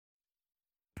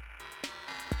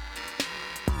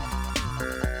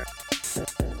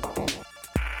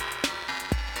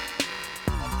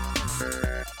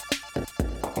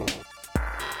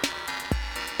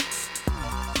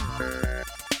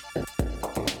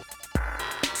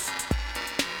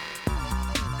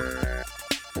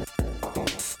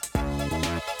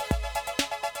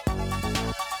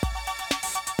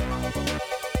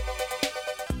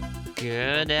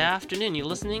Good afternoon. You're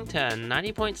listening to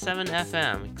 90.7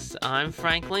 FM. I'm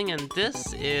Frank Ling, and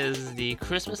this is the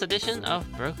Christmas edition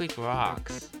of Berkeley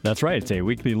Rocks. That's right. It's a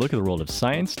weekly look at the world of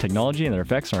science, technology, and their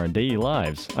effects on our daily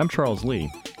lives. I'm Charles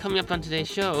Lee. Coming up on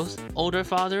today's shows, older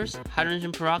fathers,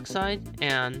 hydrogen peroxide,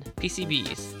 and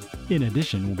PCBs. In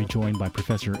addition, we'll be joined by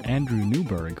Professor Andrew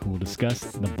Newberg, who will discuss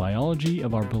the biology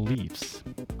of our beliefs.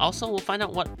 Also, we'll find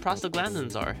out what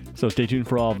prostaglandins are. So stay tuned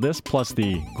for all of this, plus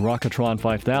the Grokatron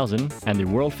 5000 and the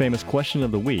world-famous question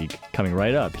of the week, coming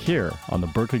right up here on the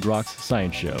Berkeley Groks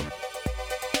Science Show.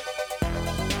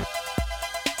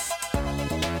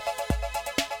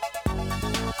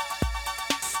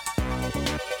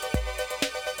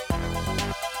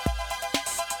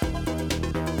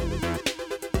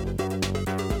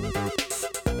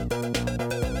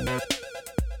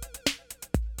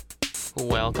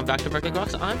 Welcome back to Berkeley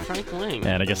Groks. I'm Frank Ling.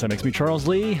 And I guess that makes me Charles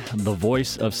Lee, the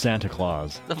voice of Santa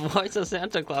Claus. The voice of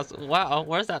Santa Claus. Wow,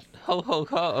 where's that ho ho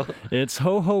ho? It's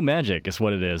ho-ho magic is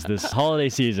what it is this holiday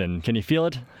season. Can you feel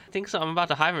it? I think so. I'm about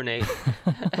to hibernate.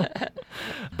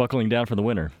 Buckling down for the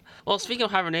winter. Well, speaking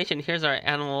of hibernation, here's our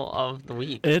animal of the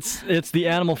week. It's the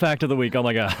animal fact of the week. Oh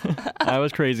my god. I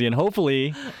was crazy. And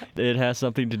hopefully it has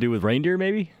something to do with reindeer,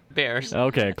 maybe? Bears.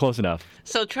 Okay, close enough.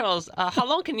 So, Charles, how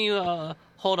long can you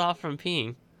hold off from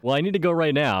peeing? Well, I need to go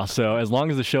right now, so as long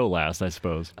as the show lasts, I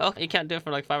suppose. Oh, you can't do it for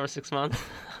like 5 or 6 months?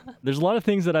 There's a lot of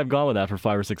things that I've gone without for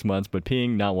 5 or 6 months, but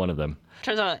peeing, not one of them.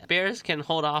 Turns out bears can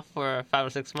hold off for 5 or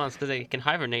 6 months because they can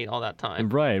hibernate all that time.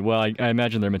 Right. Well, I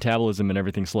imagine their metabolism and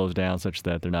everything slows down such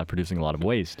that they're not producing a lot of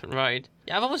waste. Right.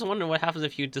 Yeah, I've always wondered what happens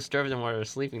if you disturb them while they're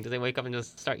sleeping. Do they wake up and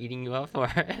just start eating you up,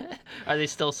 or are they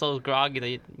still so groggy that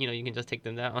you can just take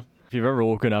them down? If you've ever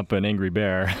woken up an angry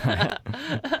bear.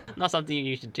 Not something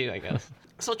you should do, I guess.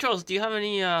 So, Charles, do you have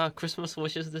any Christmas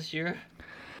wishes this year?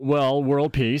 Well,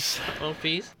 world peace. World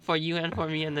peace? For you and for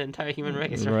me and the entire human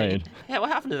race, right? Right. Yeah,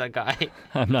 what happened to that guy?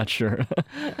 I'm not sure.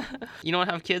 You don't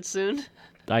have kids soon?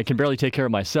 I can barely take care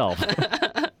of myself.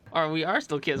 Or we are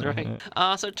still kids, right?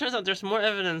 So it turns out there's more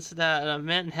evidence that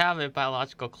men have a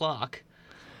biological clock.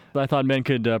 I thought men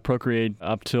could procreate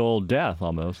up till death,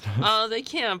 almost. They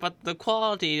can, but the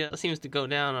quality seems to go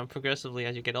down progressively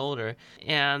as you get older.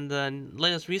 And the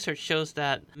latest research shows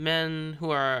that men who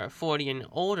are 40 and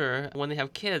older, when they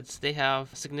have kids, they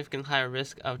have a significant higher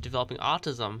risk of developing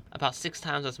autism, about 6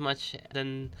 times as much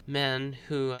than men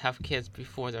who have kids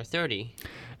before they're 30.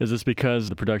 Is this because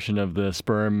the production of the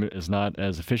sperm is not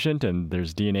as efficient and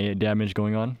there's DNA damage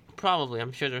going on? Probably.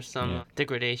 I'm sure there's some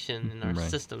degradation in our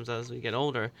systems as we get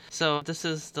older. So this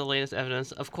is the latest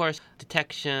evidence. Of course,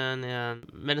 detection and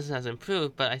medicine has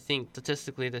improved, but I think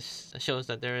statistically this shows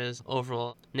that there is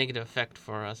overall negative effect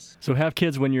for us. So have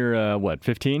kids when you're,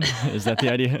 15? Is that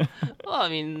the idea? Well, I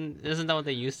mean, isn't that what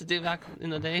they used to do back in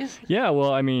the days? Yeah,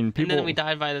 well, I mean, people... And then we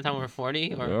died by the time we were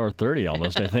 40? Or 30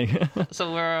 almost, I think.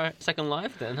 So we're second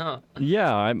life then, huh?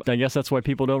 Yeah, I guess that's why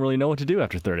people don't really know what to do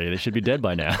after 30. They should be dead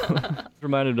by now.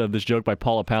 Reminded of this joke by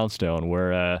Paula Poundstone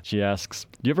where she asks,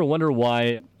 do you ever wonder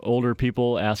why older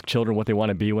people ask children what they want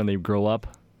to be when they grow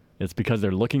up? It's because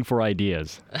they're looking for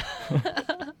ideas.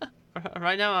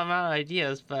 Right now I'm out of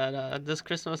ideas, but this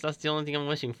Christmas that's the only thing I'm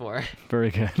wishing for.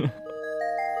 Very good.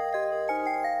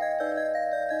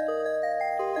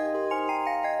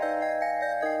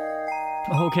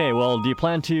 Okay, well, do you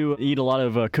plan to eat a lot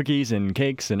of cookies and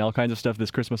cakes and all kinds of stuff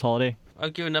this Christmas holiday?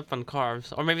 I've given up on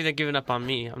carbs, or maybe they're giving up on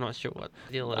me. I'm not sure what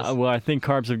the deal is. Well, I think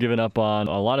carbs have given up on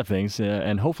a lot of things,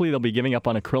 and hopefully they'll be giving up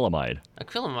on acrylamide.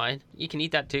 Acrylamide? You can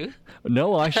eat that too?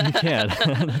 No, well, actually you can't.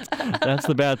 That's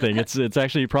the bad thing. It's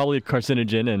actually probably a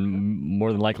carcinogen and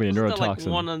more than likely a neurotoxin. Like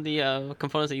one of the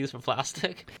components they use for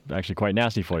plastic? Actually quite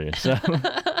nasty for you. So.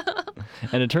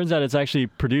 And it turns out it's actually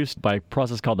produced by a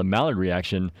process called the Maillard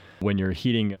reaction when you're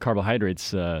heating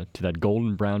carbohydrates to that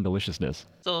golden brown deliciousness.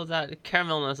 So that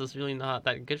caramelness is really not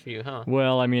that good for you, huh?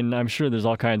 Well, I mean, I'm sure there's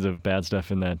all kinds of bad stuff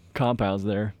in that compounds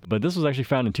there. But this was actually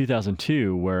found in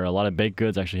 2002 where a lot of baked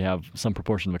goods actually have some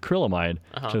proportion of acrylamide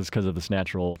just because of this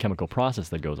natural chemical process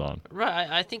that goes on. Right.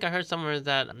 I think I heard somewhere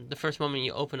that the first moment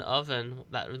you open an oven,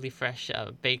 that really fresh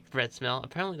baked bread smell,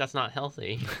 apparently that's not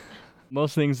healthy.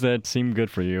 Most things that seem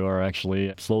good for you are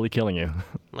actually slowly killing you.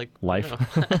 Like life.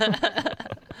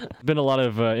 Been a lot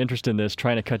of interest in this,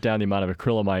 trying to cut down the amount of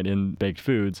acrylamide in baked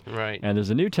foods. Right. And there's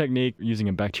a new technique using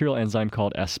a bacterial enzyme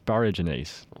called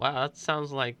asparaginase. Wow, that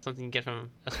sounds like something you get from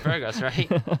asparagus, right?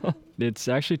 It's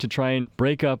actually to try and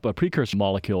break up a precursor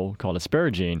molecule called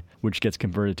asparagine, which gets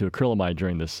converted to acrylamide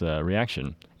during this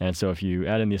reaction. And so if you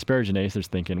add in the asparaginase, there's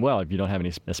thinking, well, if you don't have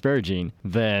any asparagine,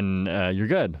 then you're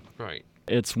good. Right.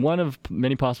 It's one of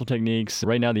many possible techniques.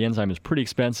 Right now, the enzyme is pretty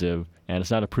expensive, and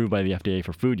it's not approved by the FDA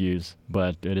for food use,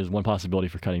 but it is one possibility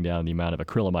for cutting down the amount of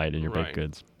acrylamide in your baked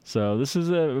goods. So this is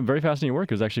a very fascinating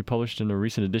work. It was actually published in a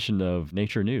recent edition of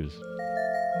Nature News.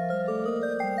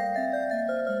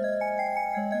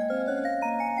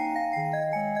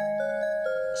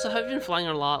 So have you been flying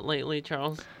a lot lately,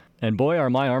 Charles? And boy, are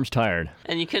my arms tired.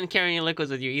 And you couldn't carry any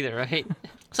liquids with you either, right?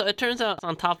 So it turns out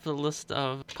on top of the list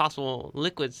of possible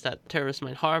liquids that terrorists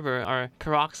might harbor are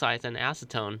peroxides and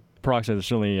acetone. Peroxide is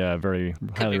certainly very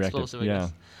highly reactive. Explosive, I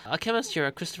guess. A chemist here,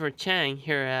 Christopher Chang,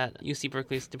 here at UC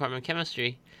Berkeley's Department of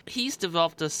Chemistry, he's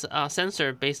developed this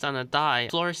sensor based on a dye,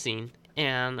 fluorescein.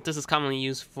 And this is commonly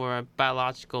used for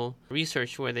biological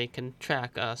research where they can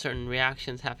track certain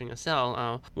reactions happening in a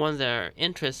cell. One of their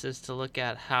interests is to look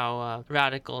at how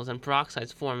radicals and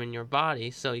peroxides form in your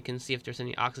body so you can see if there's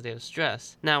any oxidative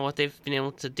stress. Now, what they've been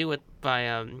able to do by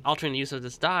altering the use of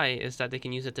this dye is that they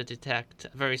can use it to detect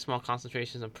very small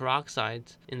concentrations of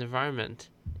peroxides in the environment.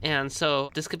 And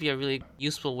so this could be a really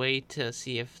useful way to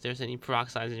see if there's any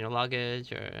peroxides in your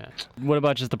luggage or... What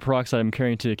about just the peroxide I'm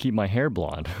carrying to keep my hair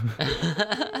blonde?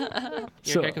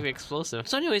 Your hair could be explosive.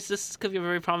 So anyways, this could be a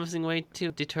very promising way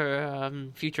to deter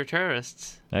future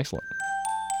terrorists. Excellent.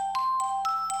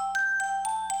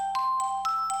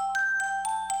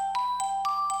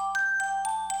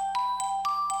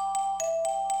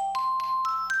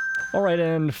 All right,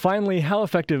 and finally, how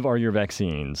effective are your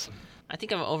vaccines? I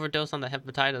think I've overdosed on the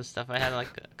hepatitis stuff. I had like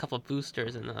a couple of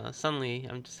boosters, and suddenly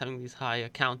I'm just having these high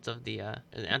counts of the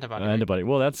antibody. Antibody.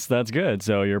 Well, that's good.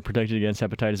 So you're protected against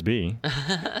hepatitis B,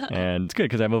 and it's good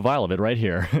because I have a vial of it right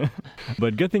here.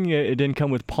 But good thing it didn't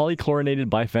come with polychlorinated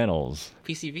biphenyls.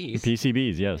 PCBs.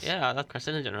 PCBs, yes. Yeah, that's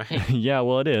carcinogen, right? Yeah,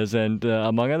 well, it is, and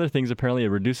among other things, apparently it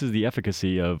reduces the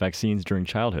efficacy of vaccines during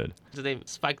childhood. Do they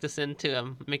spike this in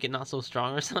to make it not so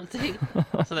strong or something,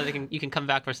 so that you can come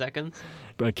back for seconds?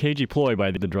 A cagey ploy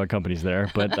by the drug companies there,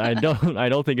 but I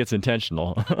don't think it's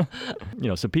intentional.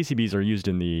 So PCBs are used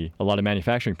in a lot of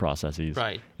manufacturing processes,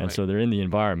 right? And so they're in the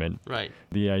environment. Right.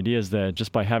 The idea is that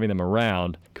just by having them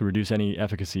around could reduce any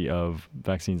efficacy of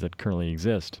vaccines that currently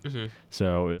exist. Mm-hmm.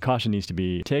 So caution needs to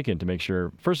be taken to make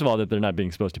sure, first of all, that they're not being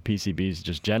exposed to PCBs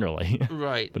just generally,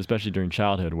 right? But especially during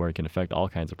childhood, where it can affect all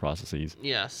kinds of processes.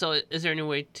 Yeah. So is there any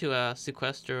way to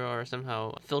sequester or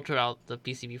somehow filter out the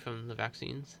PCB from the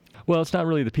vaccines? Well, it's not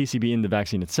really the PCB in the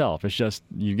vaccine itself. It's just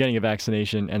you're getting a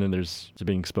vaccination and then there's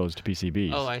being exposed to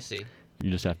PCBs. Oh, I see. You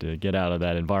just have to get out of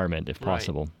that environment if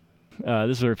possible.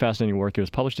 This is very fascinating work. It was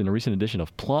published in a recent edition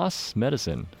of PLOS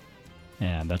Medicine.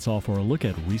 And that's all for a look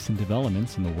at recent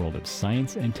developments in the world of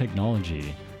science and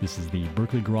technology. This is the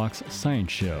Berkeley Groks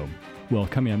Science Show. Well,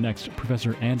 coming up next,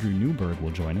 Professor Andrew Newberg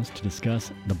will join us to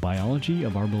discuss the biology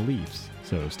of our beliefs.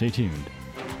 So stay tuned.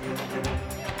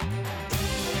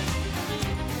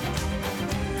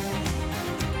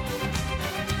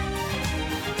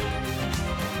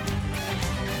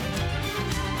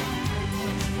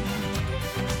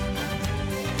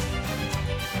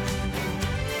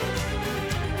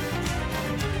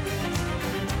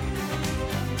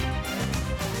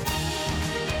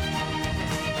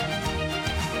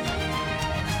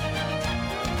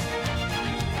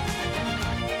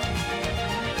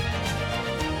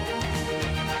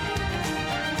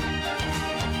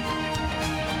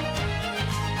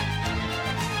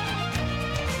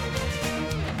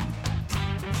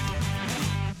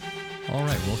 All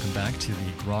right, welcome back to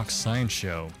the Groks Science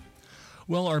Show.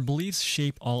 Well, our beliefs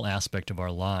shape all aspects of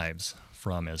our lives,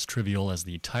 from as trivial as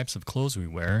the types of clothes we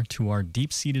wear to our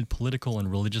deep-seated political and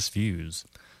religious views.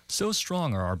 So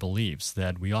strong are our beliefs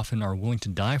that we often are willing to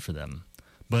die for them.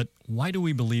 But why do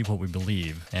we believe what we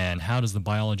believe, and how does the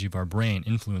biology of our brain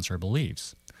influence our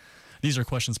beliefs? These are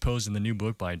questions posed in the new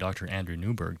book by Dr. Andrew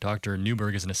Newberg. Dr.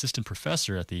 Newberg is an assistant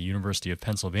professor at the University of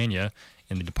Pennsylvania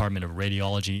in the Department of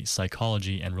Radiology,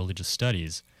 Psychology, and Religious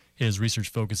Studies. His research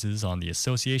focuses on the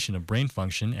association of brain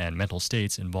function and mental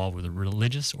states involved with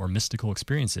religious or mystical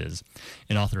experiences.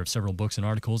 An author of several books and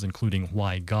articles, including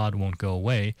Why God Won't Go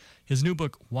Away, his new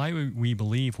book, Why We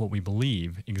Believe What We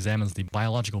Believe, examines the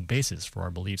biological basis for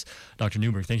our beliefs. Dr.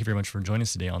 Newberg, thank you very much for joining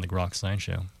us today on the Groks Science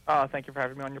Show. Thank you for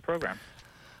having me on your program.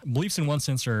 Beliefs, in one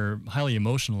sense, are highly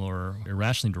emotional or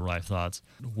irrationally derived thoughts,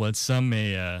 what some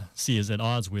may see as at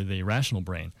odds with a rational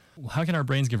brain. How can our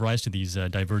brains give rise to these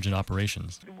divergent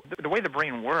operations? The way the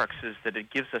brain works is that it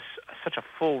gives us such a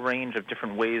full range of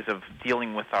different ways of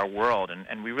dealing with our world,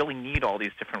 and we really need all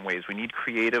these different ways. We need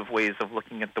creative ways of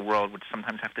looking at the world, which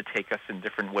sometimes have to take us in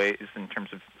different ways in terms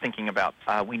of thinking about.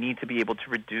 We need to be able to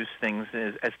reduce things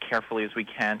as carefully as we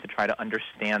can to try to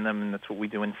understand them, and that's what we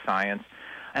do in science.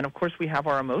 And of course, we have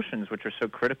our emotions, which are so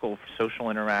critical for social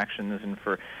interactions and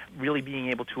for really being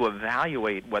able to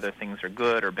evaluate whether things are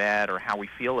good or bad or how we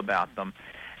feel about them.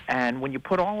 And when you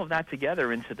put all of that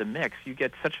together into the mix, you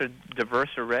get such a diverse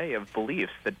array of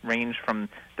beliefs that range from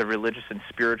the religious and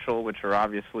spiritual, which are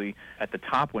obviously at the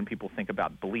top when people think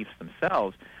about beliefs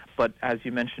themselves. But as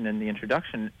you mentioned in the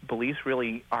introduction, beliefs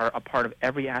really are a part of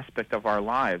every aspect of our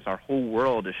lives. Our whole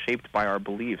world is shaped by our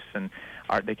beliefs, and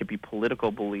they could be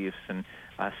political beliefs and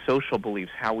social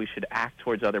beliefs, how we should act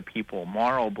towards other people,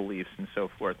 moral beliefs, and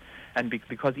so forth. And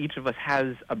because each of us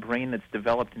has a brain that's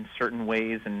developed in certain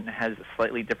ways and has a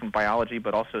slightly different biology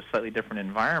but also a slightly different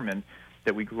environment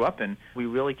that we grew up in, we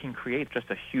really can create just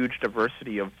a huge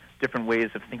diversity of different ways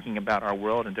of thinking about our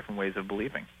world and different ways of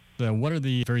believing. What are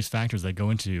the various factors that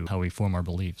go into how we form our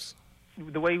beliefs?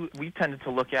 The way we tended to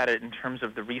look at it in terms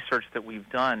of the research that we've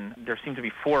done, there seem to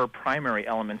be 4 primary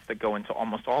elements that go into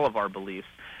almost all of our beliefs,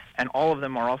 and all of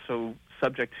them are also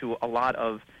subject to a lot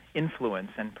of influence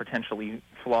and potentially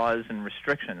flaws and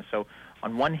restrictions. So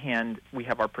on one hand, we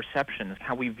have our perceptions,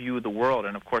 how we view the world,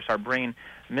 and of course our brain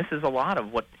misses a lot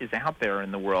of what is out there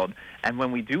in the world. And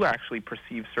when we do actually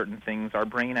perceive certain things, our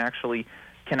brain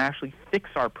can actually fix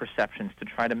our perceptions to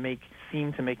try to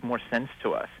seem to make more sense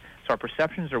to us. So our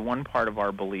perceptions are one part of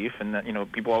our belief, and that,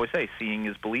 people always say seeing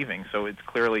is believing. So it's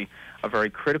clearly a very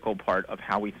critical part of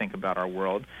how we think about our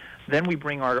world. Then we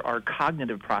bring our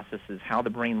cognitive processes, how the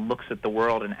brain looks at the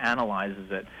world and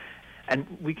analyzes it. And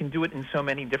we can do it in so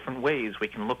many different ways. We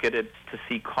can look at it to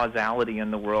see causality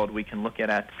in the world. We can look at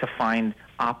it to find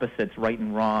opposites, right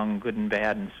and wrong, good and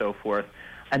bad, and so forth.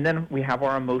 And then we have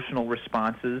our emotional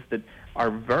responses that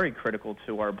are very critical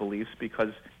to our beliefs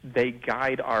because they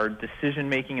guide our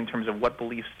decision-making in terms of what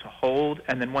beliefs to hold.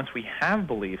 And then once we have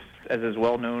beliefs, as is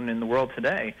well known in the world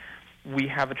today, we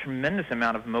have a tremendous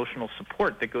amount of emotional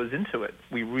support that goes into it.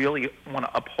 We really want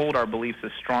to uphold our beliefs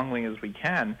as strongly as we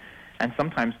can, and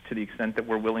sometimes to the extent that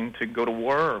we're willing to go to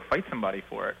war or fight somebody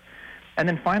for it. And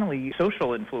then finally,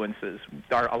 social influences.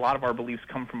 A lot of our beliefs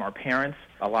come from our parents.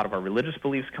 A lot of our religious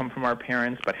beliefs come from our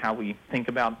parents, but how we think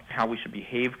about how we should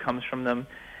behave comes from them.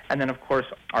 And then, of course,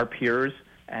 our peers.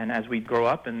 And as we grow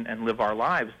up and live our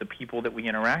lives, the people that we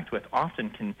interact with often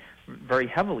can very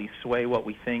heavily sway what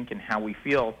we think and how we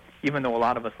feel. Even though a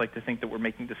lot of us like to think that we're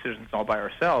making decisions all by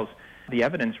ourselves, the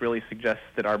evidence really suggests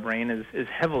that our brain is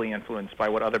heavily influenced by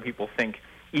what other people think,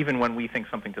 even when we think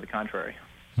something to the contrary.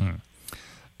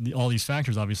 All these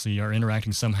factors obviously are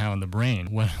interacting somehow in the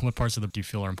brain. What parts of it do you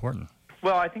feel are important?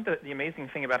 Well, I think that the amazing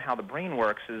thing about how the brain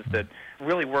works is that it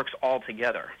really works all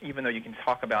together. Even though you can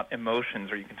talk about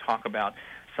emotions or you can talk about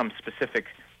some specific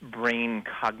brain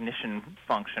cognition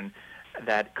function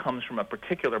that comes from a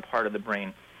particular part of the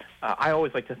brain, I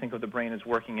always like to think of the brain as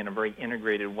working in a very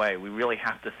integrated way. We really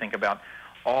have to think about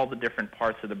all the different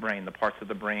parts of the brain, the parts of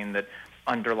the brain that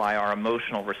underlie our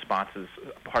emotional responses,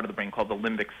 part of the brain called the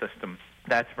limbic system.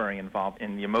 That's very involved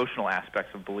in the emotional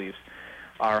aspects of beliefs.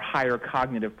 Our higher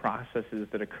cognitive processes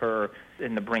that occur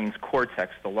in the brain's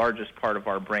cortex, the largest part of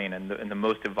our brain and the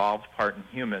most evolved part in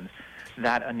humans,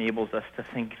 that enables us to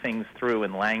think things through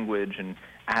in language and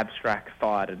abstract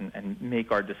thought and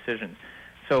make our decisions.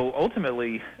 So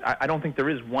ultimately, I don't think there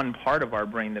is one part of our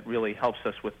brain that really helps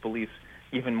us with beliefs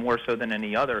even more so than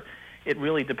any other. It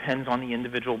really depends on the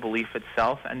individual belief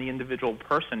itself and the individual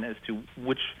person as to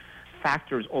which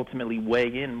factors ultimately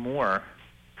weigh in more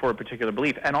for a particular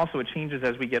belief. And also it changes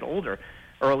as we get older.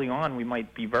 Early on, we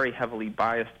might be very heavily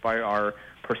biased by our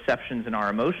perceptions and our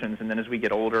emotions, and then as we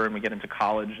get older and we get into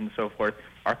college and so forth,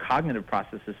 our cognitive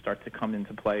processes start to come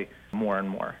into play more and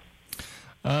more.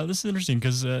 This is interesting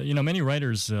because, many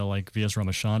writers like V.S.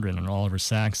 Ramachandran and Oliver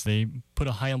Sacks, they put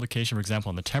a high implication, for example,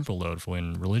 on the temporal lobe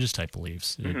in religious-type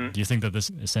beliefs. Do you think that this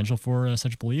is essential for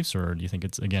such beliefs, or do you think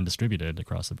it's, again, distributed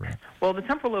across the brain? Well, the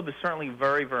temporal lobe is certainly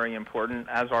very, very important,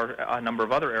 as are a number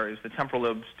of other areas. The temporal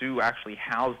lobes do actually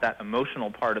house that emotional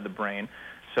part of the brain,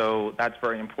 so that's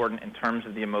very important in terms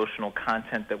of the emotional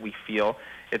content that we feel.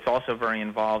 It's also very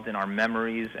involved in our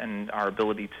memories and our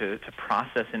ability to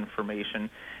process information.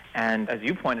 And as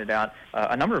you pointed out,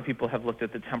 a number of people have looked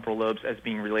at the temporal lobes as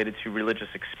being related to religious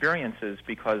experiences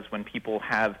because when people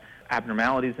have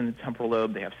abnormalities in the temporal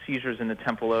lobe, they have seizures in the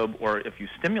temporal lobe, or if you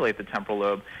stimulate the temporal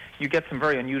lobe, you get some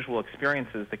very unusual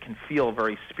experiences that can feel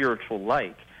very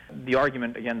spiritual-like. The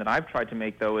argument, again, that I've tried to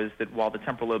make, though, is that while the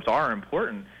temporal lobes are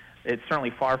important, It's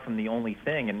certainly far from the only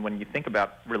thing. And when you think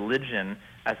about religion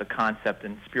as a concept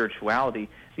and spirituality,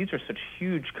 these are such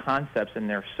huge concepts, and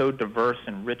they're so diverse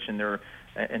and rich in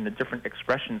the different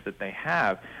expressions that they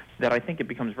have, that I think it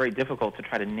becomes very difficult to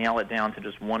try to nail it down to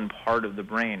just one part of the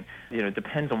brain. It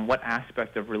depends on what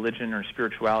aspect of religion or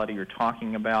spirituality you're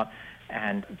talking about,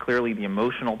 and clearly the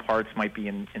emotional parts might be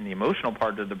in the emotional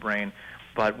part of the brain,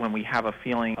 but when we have a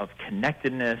feeling of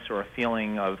connectedness or a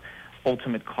feeling of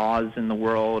ultimate cause in the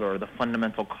world or the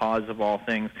fundamental cause of all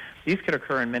things, these could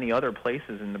occur in many other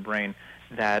places in the brain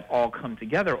that all come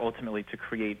together ultimately to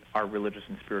create our religious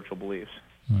and spiritual beliefs.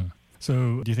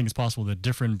 So do you think it's possible that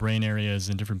different brain areas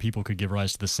in different people could give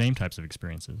rise to the same types of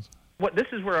experiences? This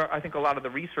is where I think a lot of the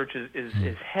research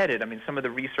is headed. I mean, some of the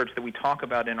research that we talk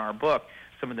about in our book,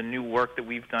 some of the new work that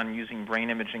we've done using brain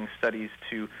imaging studies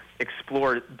to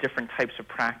explore different types of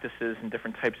practices and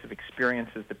different types of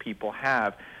experiences that people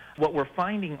have, what we're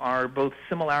finding are both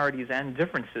similarities and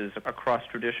differences across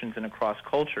traditions and across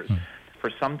cultures.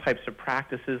 For some types of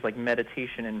practices like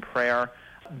meditation and prayer,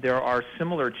 there are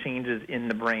similar changes in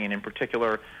the brain. In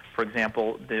particular, for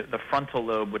example, the frontal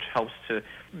lobe, which helps to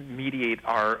mediate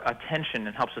our attention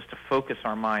and helps us to focus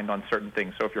our mind on certain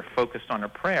things. So if you're focused on a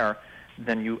prayer,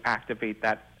 then you activate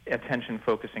that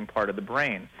attention-focusing part of the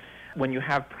brain. When you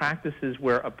have practices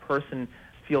where a person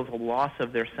feels a loss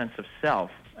of their sense of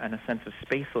self and a sense of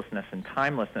spacelessness and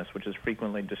timelessness, which is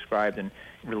frequently described in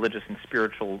religious and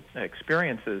spiritual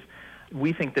experiences,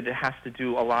 we think that it has to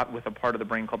do a lot with a part of the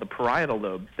brain called the parietal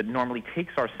lobe that normally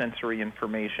takes our sensory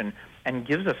information and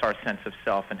gives us our sense of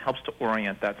self and helps to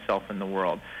orient that self in the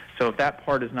world. So if that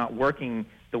part is not working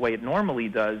the way it normally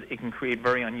does, it can create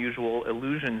very unusual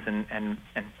illusions and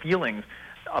feelings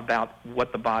about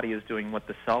what the body is doing, what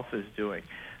the self is doing.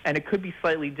 And it could be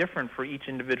slightly different for each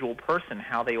individual person,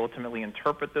 how they ultimately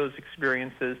interpret those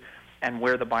experiences and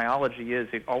where the biology is.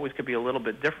 It always could be a little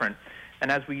bit different.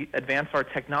 And as we advance our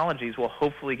technologies, we'll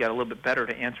hopefully get a little bit better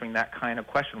to answering that kind of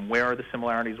question. Where are the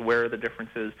similarities? Where are the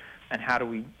differences? And how do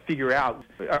we figure out,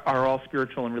 are all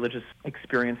spiritual and religious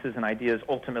experiences and ideas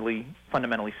ultimately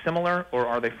fundamentally similar, or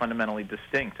are they fundamentally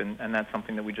distinct? And that's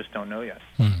something that we just don't know yet.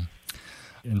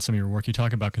 In some of your work, you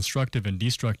talk about constructive and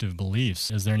destructive beliefs.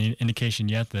 Is there any indication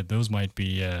yet that those might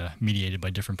be mediated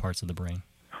by different parts of the brain?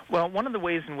 Well, one of the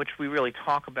ways in which we really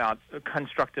talk about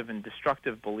constructive and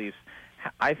destructive beliefs,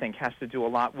 I think, has to do a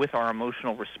lot with our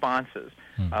emotional responses.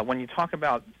 When you talk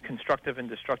about constructive and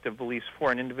destructive beliefs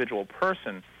for an individual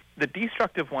person, the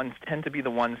destructive ones tend to be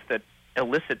the ones that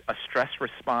elicit a stress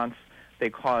response. They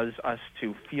cause us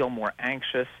to feel more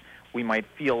anxious. We might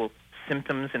feel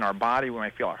symptoms in our body. We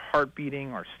might feel our heart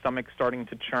beating, our stomach starting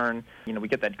to churn. We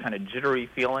get that kind of jittery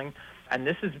feeling. And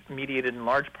this is mediated in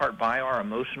large part by our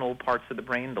emotional parts of the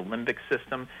brain, the limbic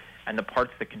system, and the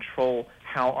parts that control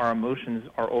how our emotions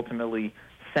are ultimately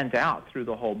sent out through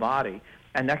the whole body.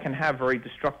 And that can have very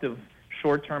destructive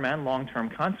short-term and long-term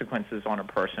consequences on a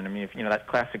person. I mean, if that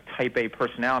classic type A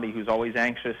personality who's always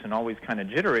anxious and always kind of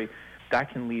jittery,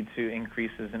 that can lead to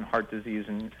increases in heart disease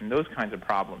and those kinds of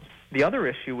problems. The other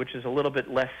issue, which is a little bit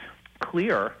less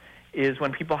clear, is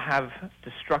when people have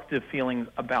destructive feelings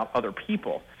about other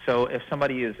people. So if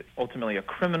somebody is ultimately a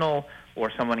criminal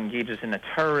or someone engages in a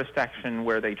terrorist action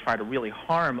where they try to really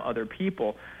harm other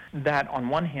people, that on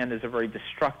one hand is a very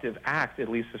destructive act, at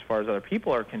least as far as other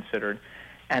people are considered.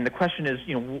 And the question is,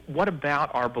 what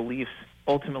about our beliefs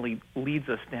ultimately leads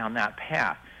us down that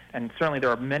path? And certainly there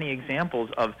are many examples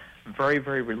of very,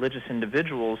 very religious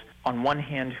individuals, on one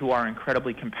hand, who are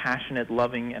incredibly compassionate,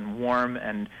 loving, and warm,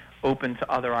 and open to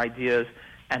other ideas,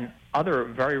 and other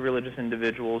very religious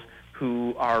individuals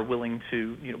who are willing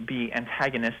to be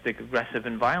antagonistic, aggressive,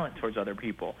 and violent towards other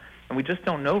people. And we just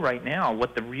don't know right now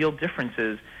what the real difference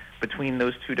is between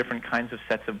those two different kinds of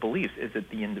sets of beliefs. Is it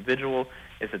the individual?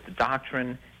 Is it the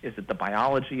doctrine? Is it the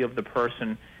biology of the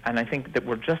person? And I think that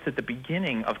we're just at the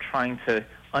beginning of trying to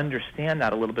understand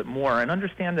that a little bit more and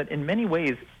understand that in many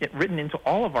ways, written into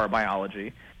all of our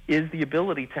biology is the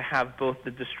ability to have both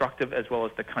the destructive as well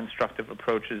as the constructive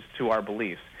approaches to our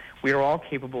beliefs. We are all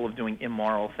capable of doing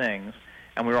immoral things,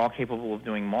 and we're all capable of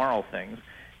doing moral things.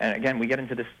 And again, we get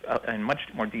into this in much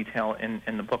more detail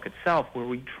in the book itself, where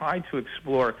we try to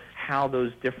explore how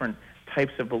those different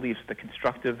types of beliefs, the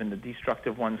constructive and the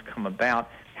destructive ones, come about,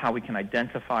 how we can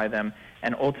identify them,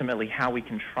 and ultimately how we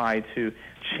can try to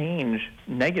change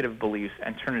negative beliefs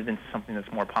and turn it into something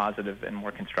that's more positive and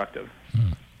more constructive.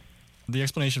 The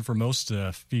explanation for most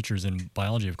features in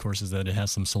biology, of course, is that it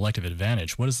has some selective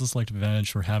advantage. What is the selective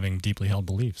advantage for having deeply held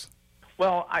beliefs?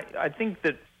 Well, I think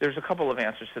that there's a couple of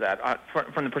answers to that.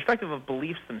 From the perspective of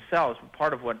beliefs themselves,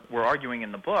 part of what we're arguing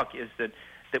in the book is that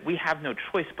that we have no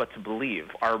choice but to believe.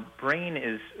 Our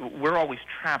brain we're always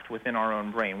trapped within our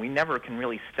own brain. We never can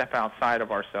really step outside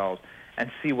of ourselves and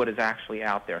see what is actually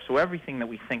out there. So everything that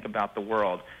we think about the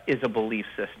world is a belief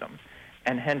system.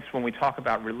 And hence, when we talk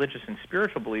about religious and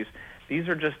spiritual beliefs, these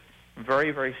are just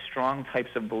very, very strong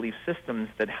types of belief systems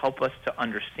that help us to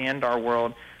understand our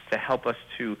world, to help us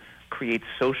to create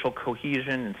social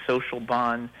cohesion and social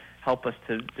bond, help us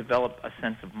to develop a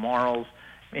sense of morals.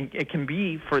 And it can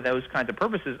be for those kinds of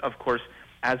purposes. Of course,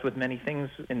 as with many things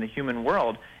in the human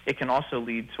world, it can also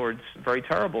lead towards very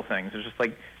terrible things. It's just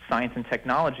like science and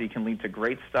technology can lead to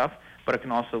great stuff, but it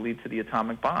can also lead to the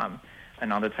atomic bomb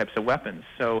and other types of weapons.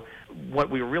 So what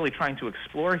we're really trying to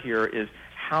explore here is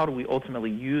how do we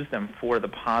ultimately use them for the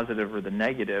positive or the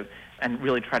negative, and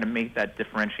really try to make that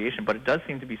differentiation. But it does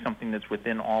seem to be something that's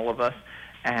within all of us,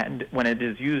 and when it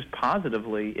is used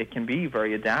positively, it can be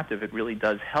very adaptive. It really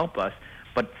does help us,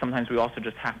 but sometimes we also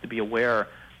just have to be aware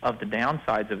of the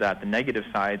downsides of that, the negative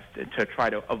sides, to try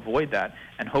to avoid that,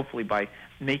 and hopefully by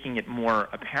making it more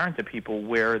apparent to people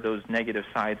where those negative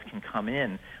sides can come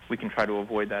in, we can try to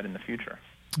avoid that in the future.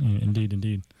 Indeed,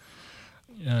 indeed.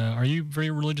 Are you very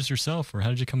religious yourself, or how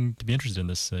did you come to be interested in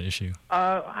this issue?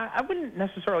 I wouldn't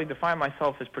necessarily define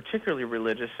myself as particularly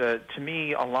religious. To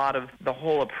me, a lot of the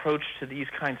whole approach to these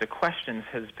kinds of questions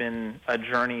has been a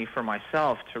journey for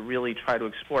myself to really try to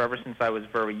explore. Ever since I was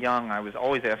very young, I was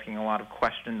always asking a lot of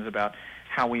questions about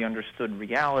how we understood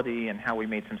reality and how we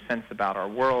made some sense about our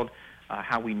world,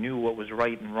 how we knew what was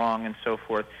right and wrong and so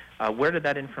forth. Where did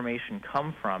that information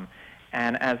come from?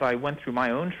 And as I went through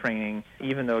my own training,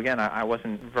 even though, again, I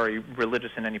wasn't very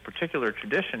religious in any particular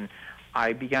tradition,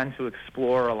 I began to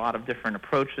explore a lot of different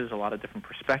approaches, a lot of different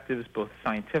perspectives, both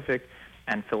scientific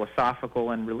and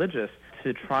philosophical and religious,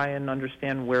 to try and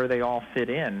understand where they all fit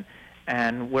in.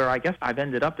 And where I guess I've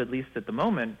ended up, at least at the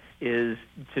moment, is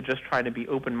to just try to be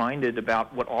open-minded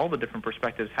about what all the different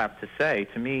perspectives have to say.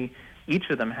 To me, each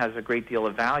of them has a great deal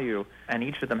of value, and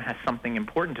each of them has something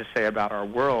important to say about our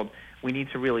world. We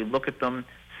need to really look at them,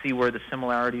 see where the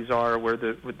similarities are, where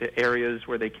the areas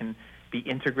where they can be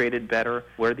integrated better,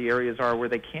 where the areas are where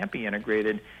they can't be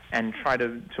integrated, and try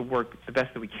to work the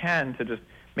best that we can to just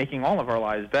making all of our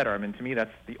lives better. I mean, to me,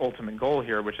 that's the ultimate goal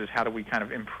here, which is how do we kind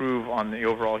of improve on the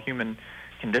overall human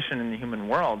condition in the human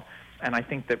world. And I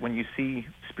think that when you see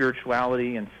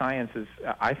spirituality and sciences,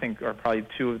 I think are probably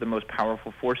two of the most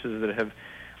powerful forces that have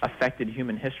affected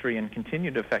human history and continue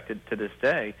to affect it to this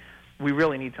day. We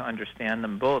really need to understand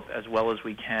them both as well as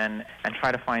we can and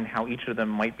try to find how each of them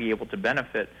might be able to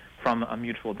benefit from a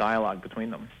mutual dialogue between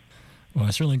them. Well,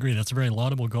 I certainly agree. That's a very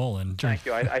laudable goal. And thank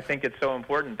you. I think it's so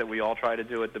important that we all try to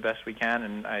do it the best we can,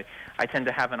 and I tend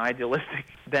to have an idealistic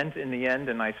bent in the end,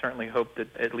 and I certainly hope that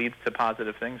it leads to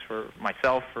positive things for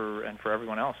myself and for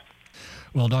everyone else.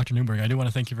 Well, Dr. Newberg, I do want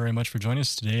to thank you very much for joining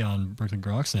us today on Berkeley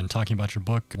Groks and talking about your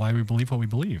book, Why We Believe What We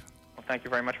Believe. Well, thank you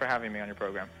very much for having me on your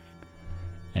program.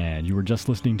 And you were just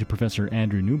listening to Professor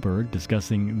Andrew Newberg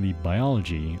discussing the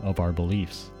biology of our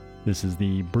beliefs. This is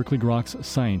the Berkeley Groks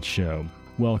Science Show.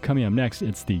 Well, coming up next,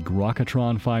 it's the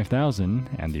Grokatron 5000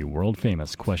 and the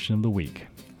world-famous question of the week.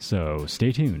 So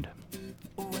stay tuned.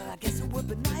 Well, I guess it would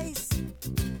be nice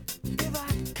if I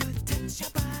could touch your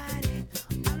body.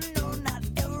 I know not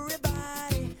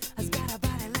everybody has got a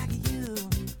body like you,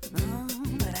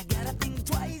 but I gotta think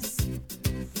twice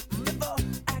before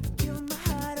I give my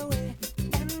heart away.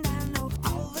 And I know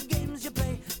all the games you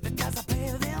play because I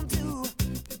play them too.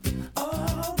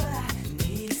 Oh, but I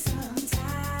need some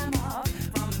time off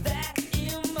from that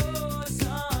emotion.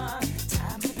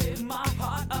 Time to pick my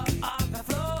heart up off the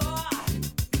floor.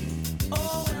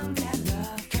 Oh, when that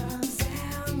love comes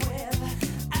down with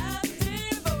a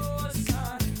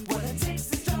devotion, well, it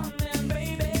takes a strong man,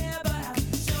 baby, but I'm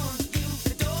showing you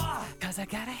the door. 'Cause I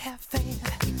gotta have faith.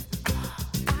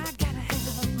 I gotta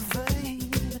have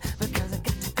faith. Because I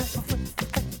got to go for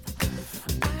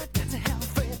faith. I got to have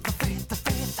faith.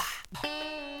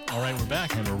 All right, we're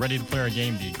back, and we're ready to play our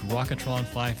game, the Grokatron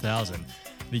 5000.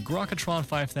 The Grokatron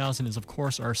 5000 is, of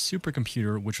course, our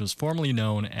supercomputer, which was formerly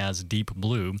known as Deep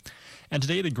Blue. And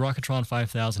today, the Grokatron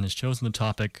 5000 has chosen the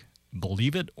topic,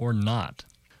 Believe It or Not.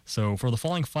 So for the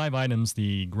following 5 items,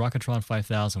 the Grokatron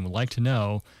 5000 would like to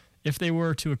know, if they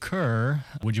were to occur,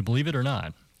 would you believe it or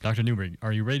not? Dr. Newberg,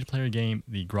 are you ready to play our game,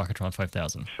 the Grokatron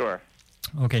 5000? Sure.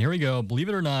 Okay, here we go. Believe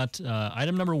it or not,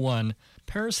 item number 1,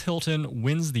 Paris Hilton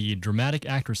wins the Dramatic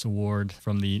Actress Award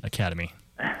from the Academy.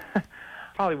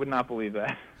 Probably would not believe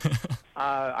that.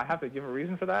 I have to give a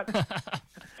reason for that.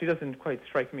 She doesn't quite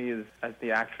strike me as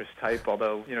the actress type,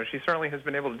 although, she certainly has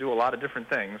been able to do a lot of different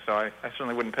things, so I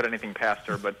certainly wouldn't put anything past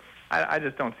her, but I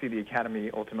just don't see the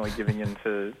Academy ultimately giving in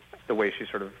to the way she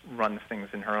sort of runs things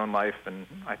in her own life, and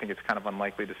I think it's kind of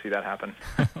unlikely to see that happen.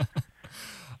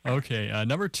 Okay,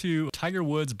 number 2, Tiger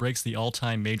Woods breaks the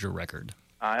all-time major record.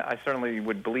 I certainly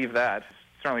would believe that.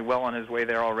 Certainly well on his way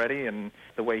there already, and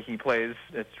the way he plays,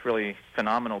 it's really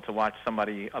phenomenal to watch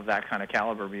somebody of that kind of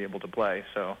caliber be able to play.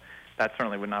 So that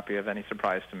certainly would not be of any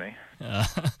surprise to me.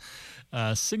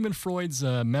 Sigmund Freud's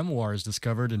memoirs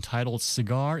discovered entitled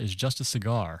Cigar is Just a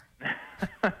Cigar.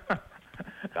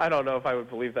 I don't know if I would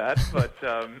believe that, but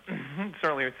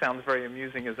certainly it sounds very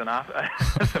amusing as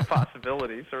as a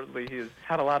possibility. Certainly he has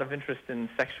had a lot of interest in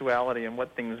sexuality and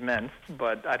what things meant,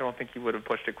 but I don't think he would have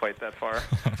pushed it quite that far.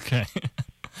 Okay.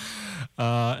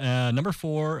 Number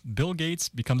 4, Bill Gates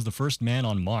becomes the first man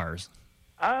on Mars.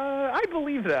 I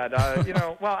believe that.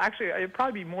 Well, actually, it'd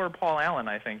probably be more Paul Allen,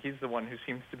 I think. He's the one who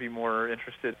seems to be more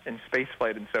interested in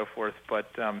spaceflight and so forth.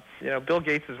 But, Bill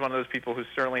Gates is one of those people who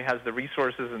certainly has the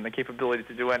resources and the capability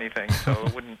to do anything.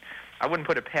 So I wouldn't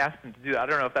put it past him to do that. I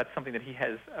don't know if that's something that he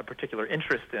has a particular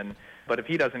interest in. But if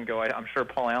he doesn't go, I'm sure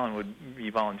Paul Allen would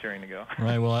be volunteering to go.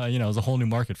 Right. Well, there's a whole new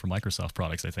market for Microsoft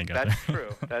products, I think. That's true.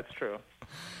 That's true.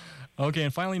 Okay,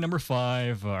 and finally, number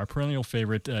 5, our perennial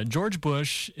favorite, George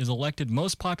Bush is elected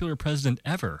most popular president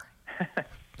ever.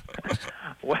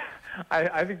 Well,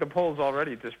 I think the polls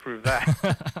already disprove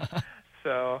that.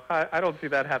 So I don't see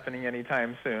that happening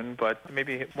anytime soon, but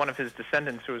maybe one of his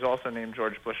descendants, who is also named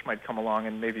George Bush, might come along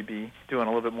and maybe be doing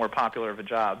a little bit more popular of a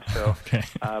job. So, okay.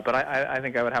 But I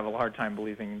think I would have a hard time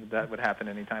believing that would happen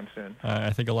anytime soon.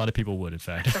 I think a lot of people would, in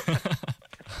fact.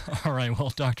 All right,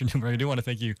 well, Dr. Newberg, I do want to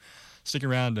thank you sticking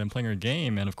around and playing our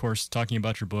game, and of course talking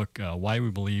about your book, Why We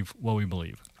Believe What We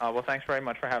Believe. Well, thanks very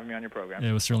much for having me on your program.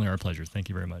 It was certainly our pleasure. Thank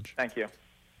you very much. Thank you.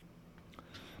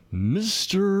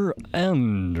 Mr.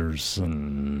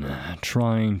 Anderson,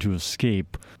 trying to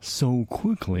escape so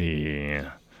quickly.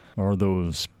 Are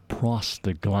those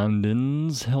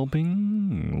prostaglandins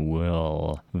helping?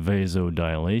 Well,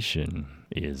 vasodilation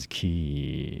is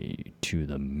key to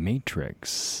the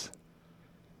matrix.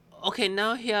 Okay,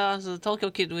 now here's the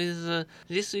Tokyo Kid with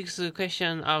this week's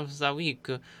question of the week.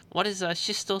 What is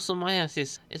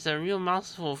schistosomiasis? It's a real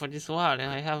mouthful for this word,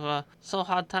 and I have a so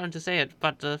hard time to say it,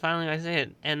 but finally I say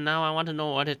it, and now I want to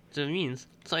know what it means.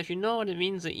 So if you know what it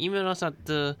means, email us at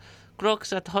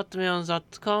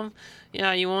grox@hotmail.com.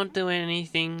 Yeah, you won't do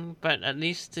anything, but at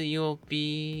least you'll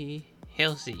be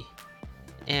healthy.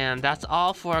 And that's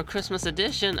all for our Christmas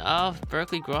edition of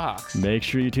Berkeley Groks. Make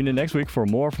sure you tune in next week for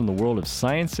more from the world of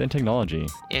science and technology.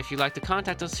 If you'd like to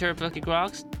contact us here at Berkeley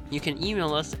Groks, you can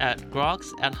email us at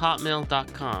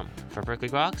groks@hotmail.com. For Berkeley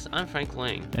Groks, I'm Frank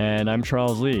Ling. And I'm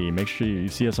Charles Lee. Make sure you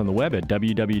see us on the web at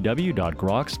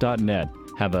www.groks.net.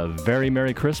 Have a very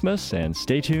Merry Christmas and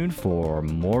stay tuned for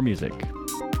more music.